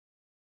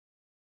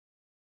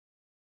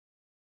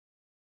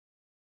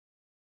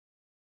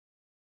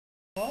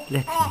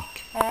Let's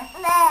make.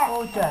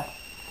 Oja.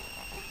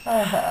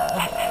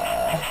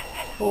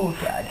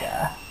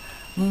 Oja.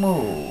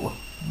 Moo.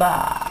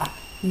 Ba.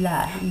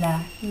 La la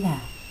la.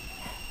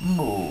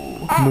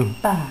 Moo.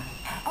 Ba.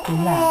 La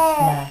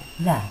la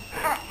la.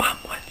 Mom,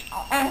 what?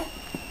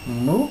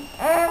 Moo.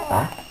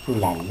 Ba.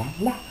 La la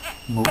la.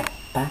 Moo.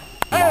 Ba.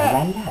 La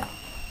la la.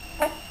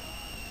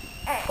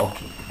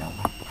 Okay, you know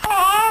what?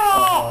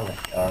 All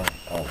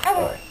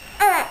right.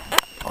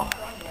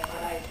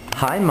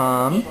 Hi,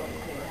 Mom.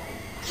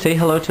 Say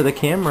hello to the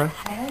camera.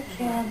 Hi,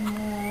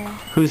 camera.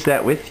 Who's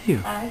that with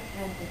you? I have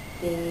a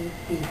baby.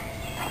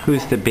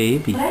 Who's the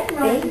baby? Baby. I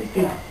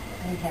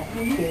have a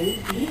baby.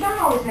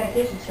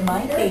 It's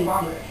my baby.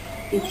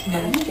 It's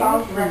my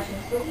Jackie.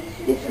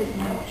 This is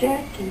my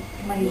Jackie.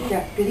 My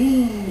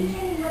Jacqueline.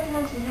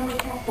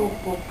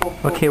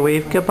 Okay,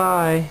 wave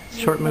goodbye.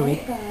 Short movie.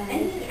 Bye-bye.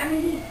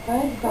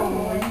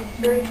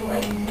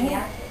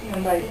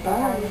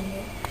 Bye-bye.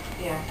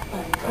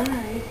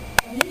 Bye-bye.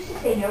 He used to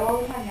say no all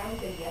the time, now he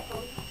says yes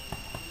all the time.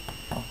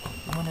 Okay,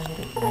 you want a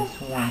little nice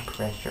warm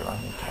pressure on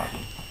your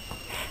tummy.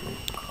 Here you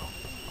go.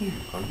 Here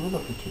you go. You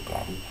look at your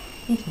daddy.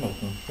 He's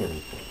making silly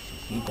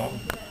faces. You daddy?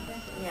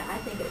 Yeah, I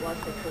think it was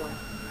for toy.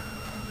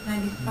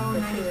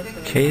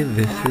 Okay,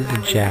 this is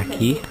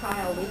Jackie.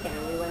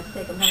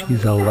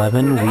 She's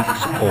 11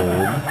 weeks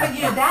old.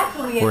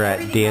 We're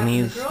at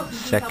Danny's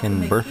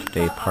second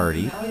birthday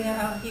party,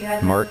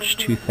 March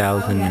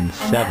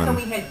 2007. And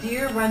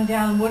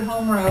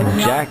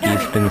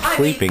Jackie's been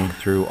sleeping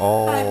through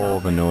all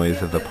the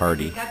noise of the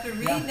party.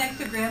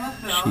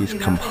 She's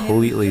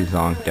completely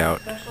zonked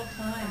out.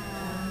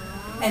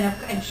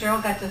 And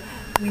Cheryl got to,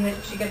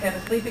 she got to have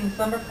a sleeping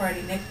slumber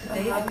party next to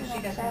David, because she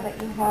got to That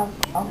you have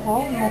a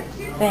whole mix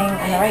thing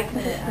in the right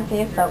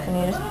consistency of soap, and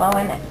you just blow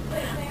in it.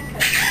 I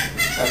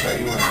thought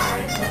you weren't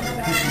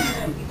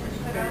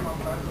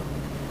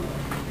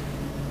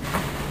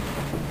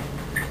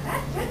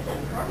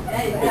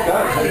It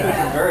does. It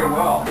does very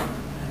well.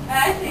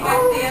 I think I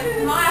see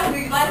a smile.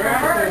 We let her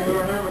hurt.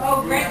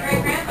 Oh,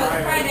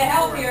 great-great-grandpa's trying to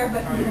help here,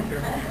 but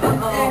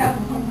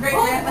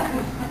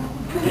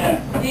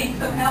great-grandpa needs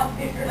some help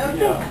here.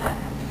 Yeah.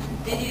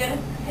 Did you get a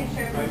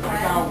picture of the I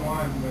smile? got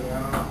one, but I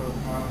don't know if it was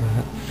mine.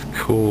 That's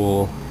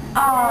cool. Oh,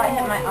 I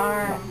hit my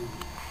arm.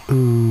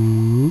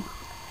 Ooh.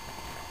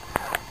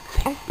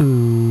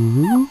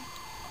 Ooh.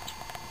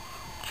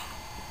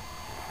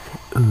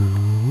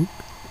 Ooh.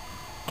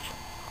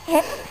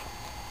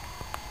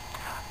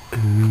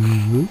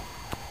 Ooh.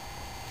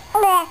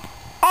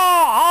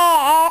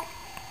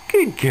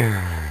 Good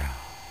girl.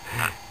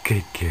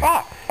 Good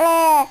girl.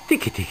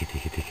 Tick it, tick it, tick it,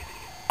 tick it, tick it.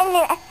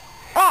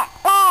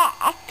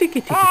 Tick it, tick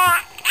it, tick it.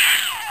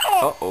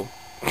 Uh-oh.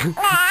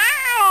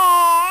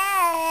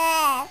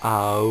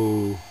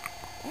 Ow.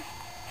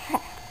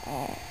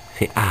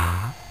 Say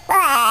ah.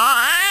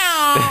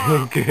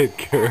 Good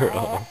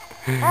girl.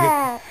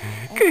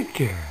 Good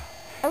girl.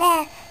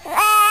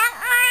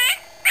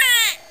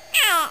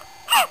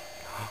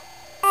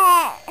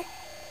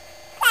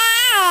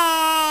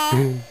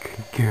 Good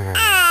girl.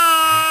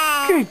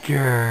 Good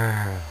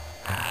girl.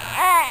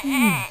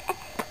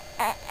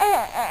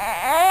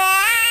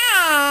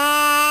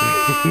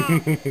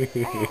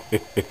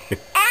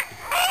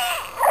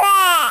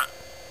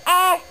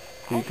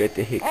 You got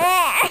the hiccup.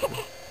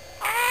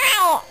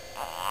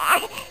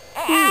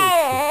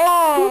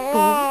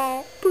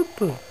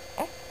 Boo-boo.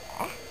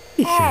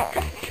 He's a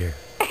good girl.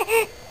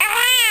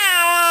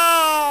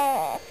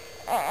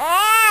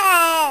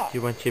 Do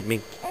you want your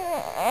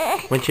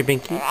binky? Want your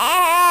binky?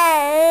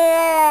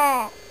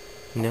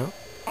 No?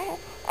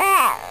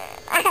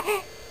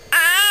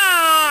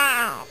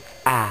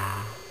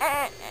 Ah.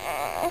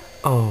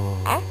 Oh.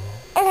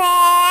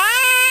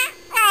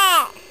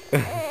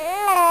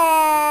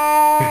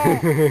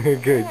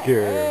 Good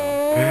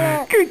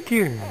girl. Good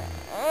girl.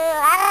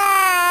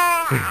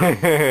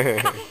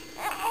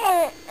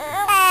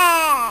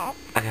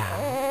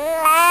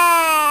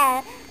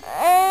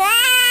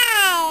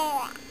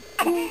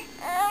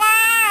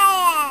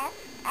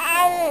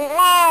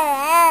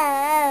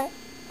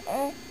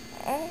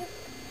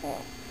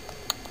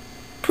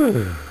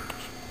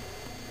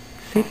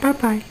 Say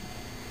bye-bye.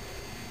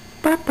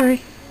 Bye-bye.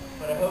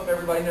 But I hope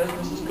everybody knows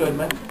Mrs.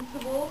 Goodman.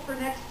 Principal for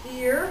next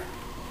year,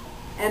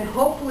 and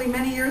hopefully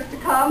many years to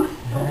come.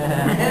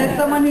 And it's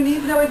someone who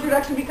needs no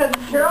introduction because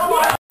it's Carol.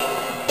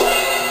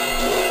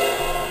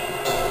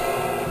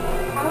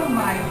 Oh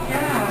my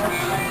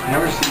gosh.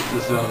 Never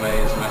ceases to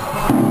amaze me.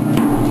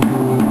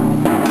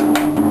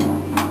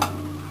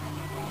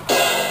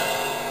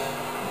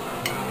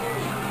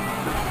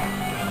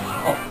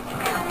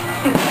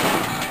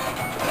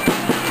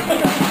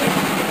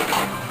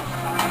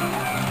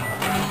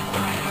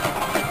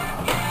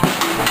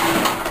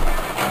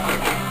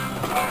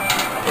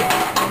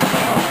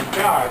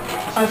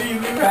 Are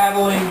these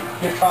rattling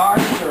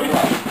guitars or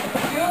what?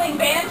 Dueling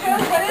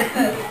banjos? What is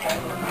this?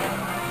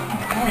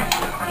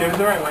 Give it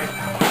the right way.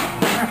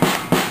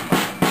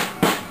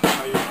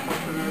 How you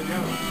supposed to do it?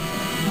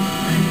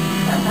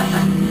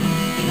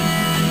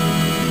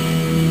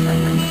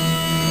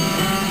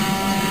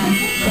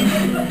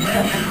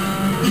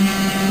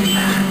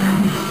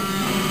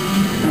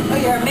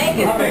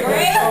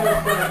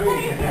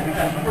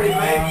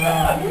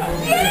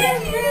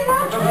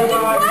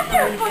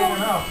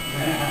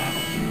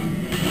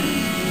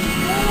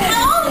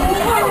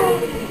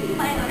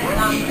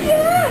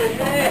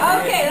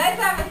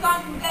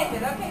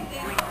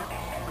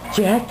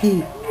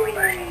 Jackie.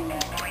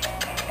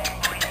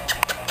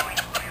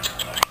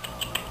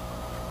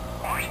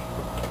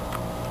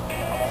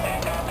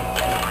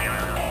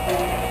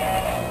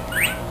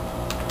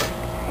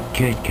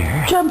 Good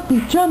girl. Jumpy,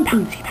 jumpy.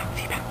 Bouncy,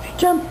 bouncy, bouncy.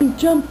 Jumpy,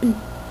 jumpy.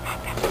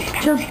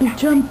 Jumpy,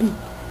 jumpy.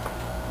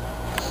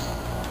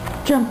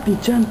 Jumpy,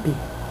 jumpy.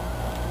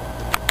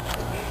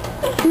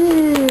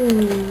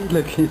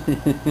 Look.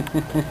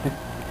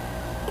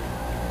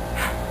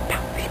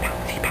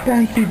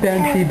 Bouncy,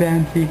 bouncy,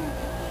 bouncy.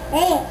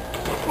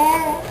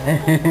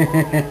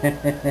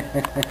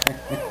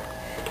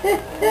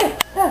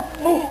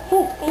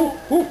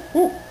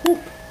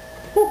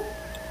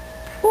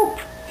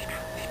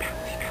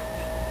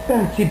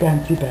 Bouncy,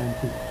 bouncy,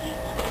 bouncy.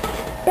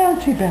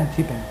 Bouncy,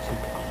 bouncy, bouncy.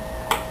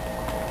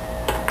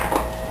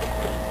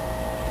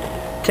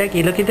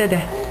 Jackie, look at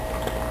Dada.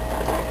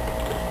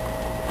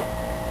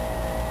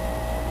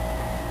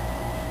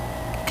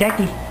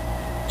 Jackie.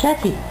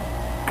 Jackie.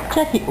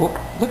 Jackie. Oh,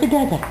 look at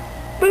Dada.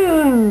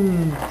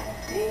 Boom.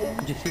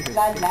 Did you see her?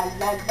 La la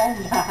la la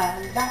la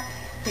la.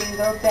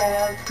 Jingle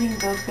bells,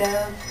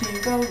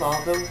 jingle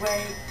all the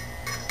way.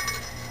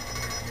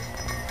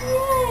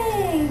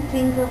 Yay!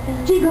 Jingle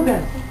bells. Jingle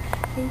bells.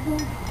 Jingle.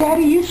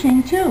 Daddy, you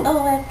sing too.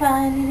 Oh, I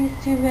find it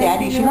is too red.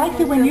 Daddy, she likes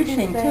it when you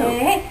sing too.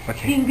 Okay.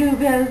 Jingle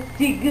bells,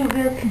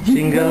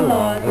 Jingle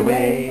all the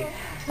way.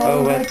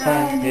 Oh, what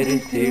fun it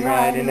is to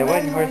ride in a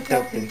one-horse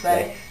open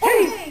sleigh.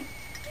 Hey!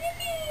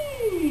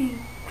 Yippee!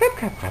 Clap,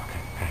 clap, clap,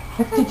 clap, clap.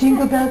 What's the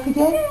jingle bells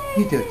again?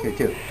 You do it,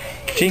 do it.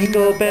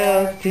 Jingle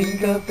bells,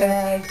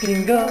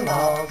 jingle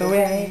all the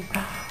way.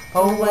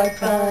 Oh, what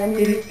fun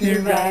it is to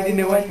ride in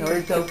a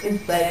one-horse open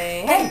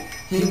sleigh. Hey!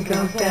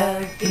 Jingle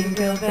bells,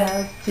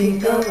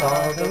 jingle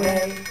all the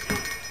way.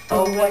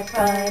 Oh, what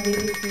fun it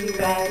is to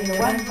ride in a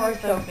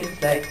one-horse open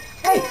sleigh.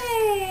 Hey!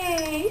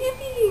 Hey!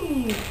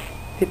 Yippee!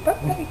 Hip up,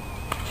 hey.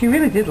 She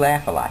really did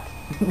laugh a lot.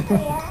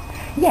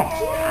 Yes.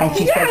 And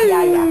she said,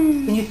 yeah, yeah.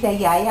 Can you say,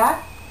 yeah,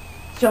 yeah?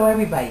 Show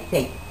everybody.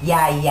 Say,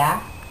 yeah,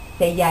 yeah.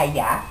 Say, yeah,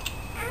 yeah.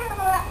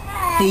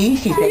 See?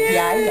 She said,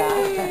 yeah, yeah.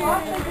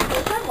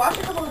 I'm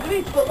watching a couple of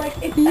videos, but like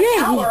it's an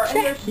hour and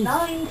there's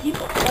 9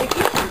 people. Like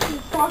each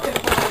person's talking for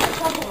like a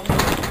couple of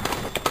minutes.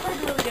 It's hard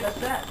to really get a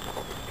sense.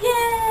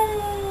 Yay!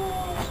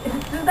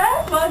 Does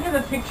that mug have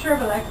a picture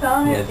of Alexa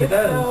on it? Yes, it If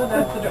does. So,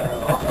 that's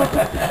adorable.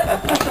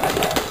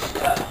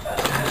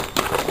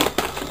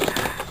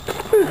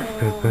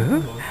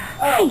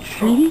 Hi,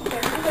 sweetie.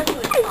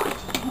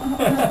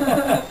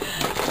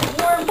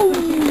 Warm food.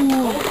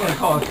 We're gonna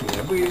call it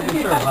here. We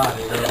serve hot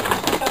here.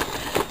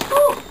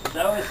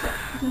 So is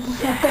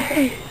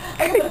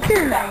Good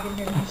girl.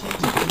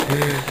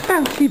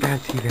 Bouncy,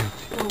 bouncy,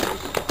 bouncy.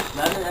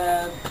 Nothing,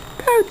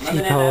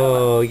 Bouncy.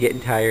 Oh,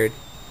 getting tired.